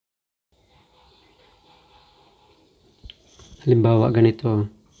Halimbawa, ganito.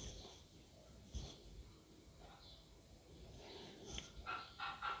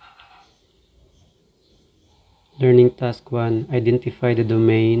 Learning Task 1, identify the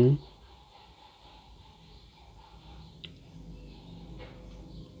domain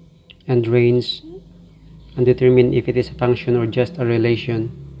and range and determine if it is a function or just a relation.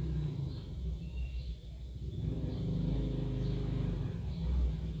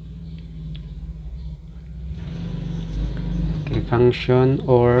 Okay, function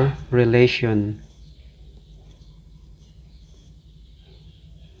or relation.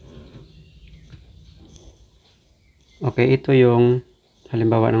 Okay, ito yung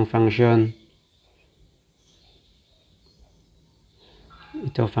halimbawa ng function.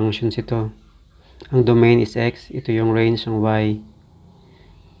 Ito, functions ito. Ang domain is x, ito yung range ng y.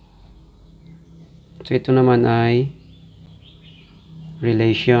 So, ito naman ay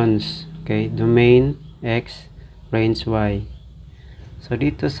relations. Okay, domain x, range y. So,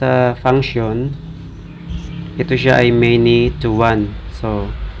 dito sa function, ito siya ay many to 1.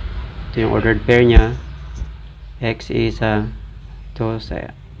 So, ito yung ordered pair niya. X is ito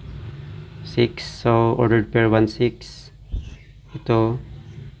sa 6. So, ordered pair 1, 6. Ito,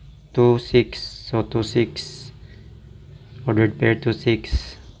 2, 6. So, 2, 6. Ordered pair 2,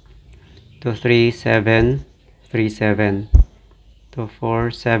 6. Ito, 3, 7. 3, 7. Ito,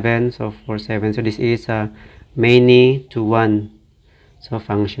 4, 7. So, 4, 7. So, this is many to 1. So,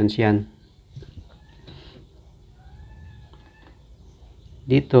 functions yan.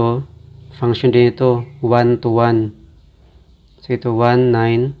 Dito, function din ito, 1 to 1. So, ito 1,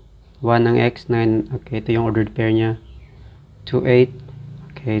 9. 1 ang x, 9. Okay, ito yung ordered pair niya. 2, 8.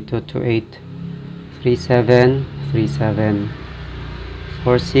 Okay, ito 2, 8. 3, 7. 3, 7.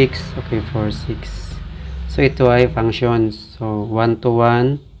 4, 6. Okay, 4, 6. So, ito ay functions. So, 1 to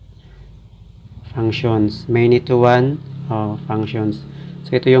 1. Functions. Many to 1. Functions.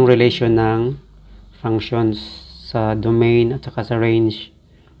 So, ito yung relation ng functions sa domain at saka sa range.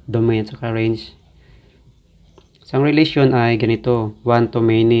 Domain at saka range. So, ang relation ay ganito, 1 to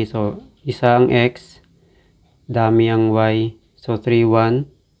many. So, isa ang x, dami ang y. So, 3,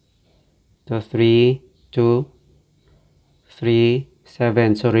 1. So, 3, 2, 3,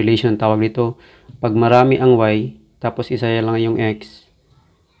 7. So, relation tawag dito. Pag marami ang y, tapos isa lang yung x,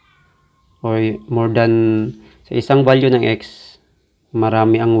 or more than, sa isang value ng x,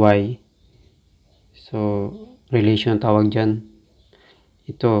 marami ang y. So, relation tawag dyan.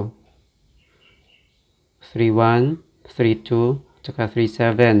 Ito, 3, 1, 3, 2, tsaka 3,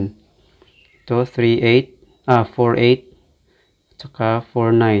 7. Ito, 3, 8, 4, 8, tsaka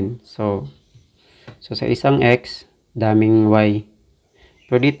 4, 9. So, sa isang x, daming y.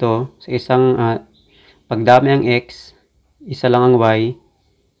 Pero dito, sa isang, pag dami ang x, isa lang ang y.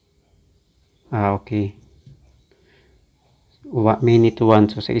 Okay. Many to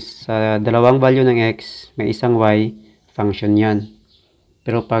 1. So, sa dalawang value ng x, may isang y, function yan.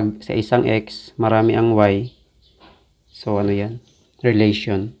 Pero pag sa isang x, marami ang y. So, ano yan?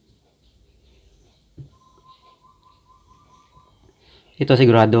 Relation. Ito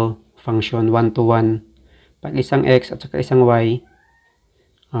sigurado, function 1 to 1. Pag isang x at saka isang y,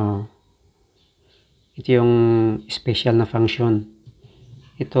 ito yung special na function.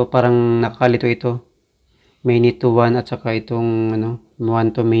 Ito parang nakakalito ito. Many to 1 at saka itong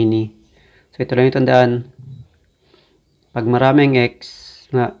 1 to many. So, ito lang yung tandaan. Pag maraming x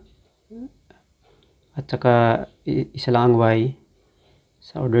na at saka isa lang ang y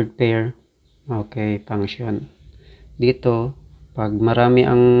sa ordered pair, okay, function. Dito, pag marami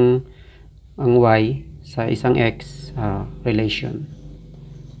ang y sa isang x, relation.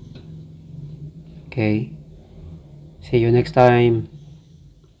 Okay. See you next time.